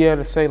 to be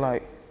able to say,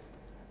 like,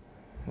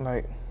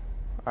 you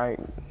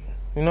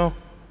know,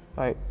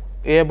 like,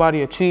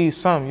 everybody achieve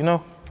something, you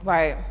know?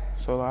 Right.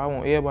 So like, I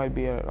want everybody to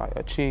be able to like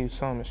achieve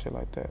something and shit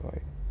like that,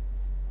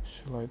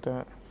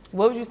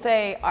 What would you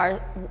say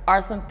are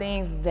some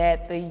things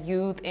that the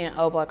youth in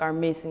O Block are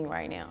missing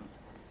right now?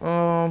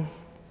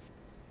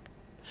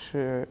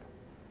 Shit.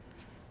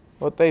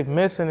 What they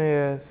missing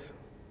is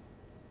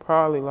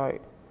probably like,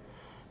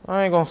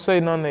 I ain't gonna say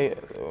nothing. They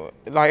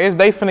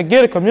finna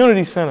get a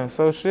community center.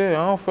 So shit,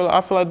 I feel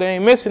like they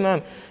ain't missing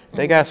nothing.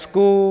 They got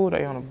school.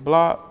 They on the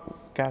block.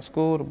 Got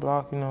school, the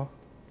block. You know.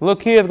 Little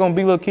kids gonna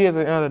be little kids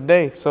at the end of the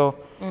day, so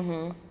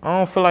I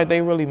don't feel like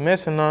they really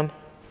missing none.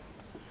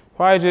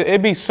 Probably just,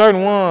 it be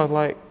certain ones,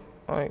 like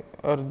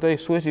other day,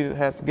 Switchy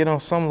had to get on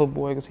some little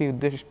boy because he was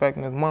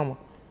disrespecting his mama.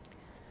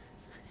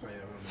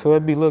 So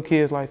it be little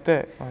kids like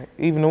that, like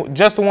even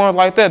just the ones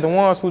like that, the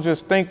ones who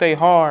just think they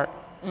hard,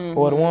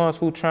 or the ones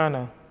who trying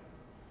to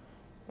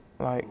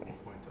like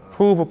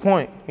prove a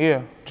point,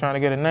 trying to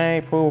get a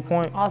name, prove a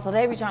point. Also,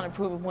 they be trying to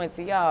prove a point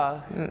to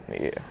y'all.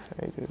 Yeah,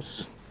 they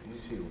just.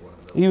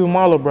 Even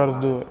my little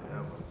brothers do it.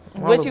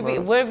 What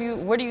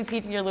are you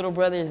teaching your little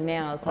brothers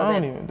now? So I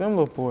don't even, them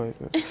little boys.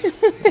 I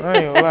ain't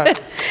gonna lie.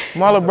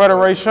 My little brother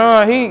Ray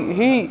Sean, I ain't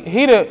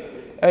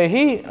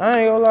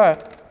gonna lie.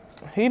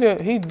 He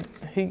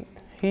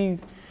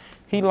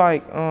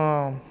like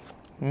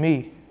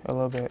me a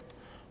little bit.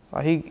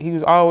 Like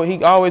he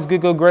always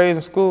get good grades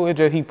in school. It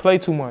just he play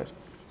too much.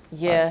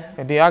 Yeah.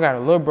 And then I got a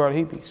little brother.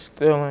 He be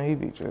stealing. He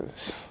be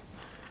just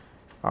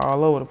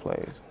all over the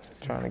place,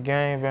 trying to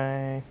gang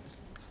bang.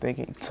 Think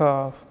he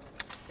tough.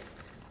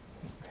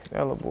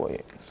 That little boy,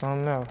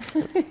 something else.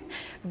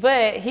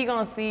 But he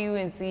gonna see you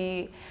and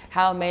see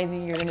how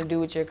amazing you're gonna do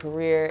with your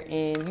career,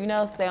 and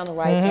stay on the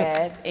right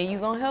path, and you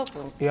gonna help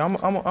him. Yeah, I'm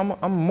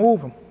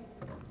move him.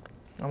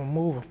 I'm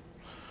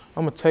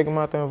gonna take him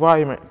out the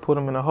environment, put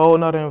him in a whole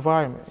nother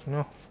environment, you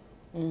know.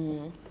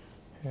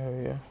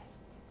 Yeah.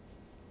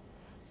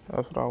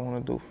 That's what I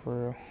want to do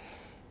for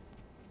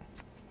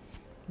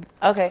real.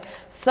 Okay,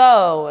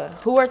 so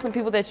who are some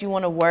people that you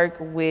want to work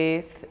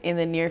with in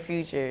the near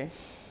future?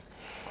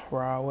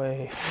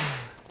 Broadway.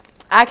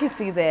 I can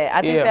see that.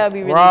 I think that would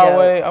be really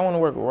Broadway. dope. I want to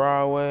work with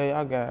Broadway.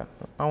 I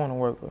want to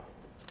work with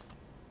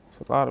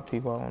a lot of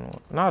people. I want to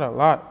work. Not a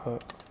lot,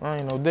 but I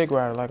ain't no dick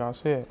rider, like I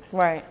said.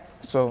 Right.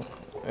 So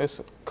it's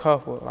a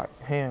couple,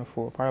 like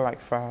handful, probably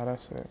like 5.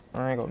 That's it.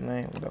 I ain't gonna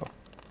name them though.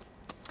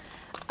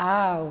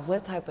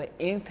 What type of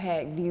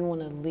impact do you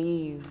want to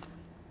leave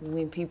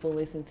when people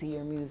listen to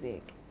your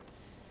music?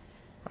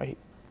 Like,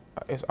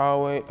 it's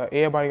always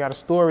everybody got a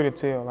story to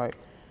tell. Like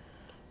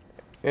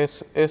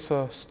it's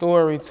a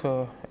story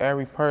to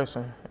every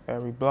person,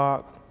 every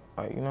block.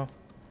 Like, you know,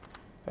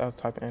 that's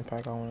the type of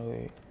impact I want to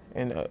leave.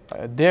 And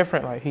a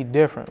different, like he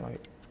different,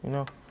 like, you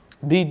know,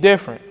 be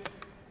different.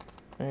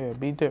 Yeah,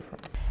 be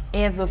different.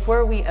 And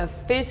before we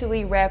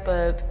officially wrap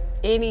up,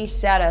 any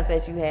shout outs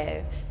that you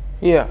have?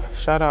 Yeah,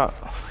 shout out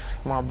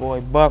my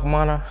boy Buck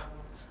Munna,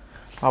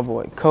 my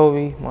boy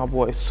Kobe, my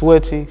boy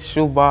Switchy,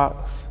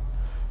 Shoebox,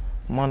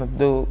 Munna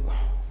Duke,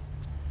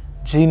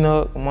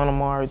 G-Nook, Munna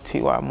Mari,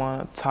 T.Y.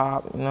 Munna,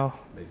 Top, you know.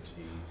 Big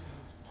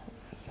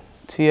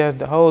cheese.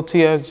 The whole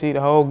TSG,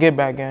 the whole Get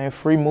Back game,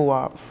 free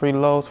Muop, free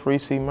Lowe's, free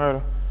C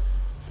Murder.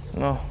 You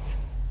know,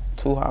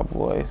 2 hot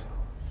boys.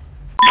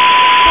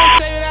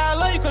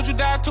 Cause you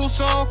died too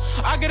soon.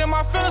 I get in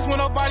my feelings when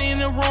nobody in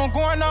the room.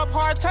 Growing up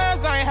hard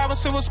times, I ain't have a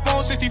silver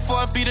spoon.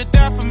 64 be the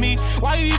death for me. Why you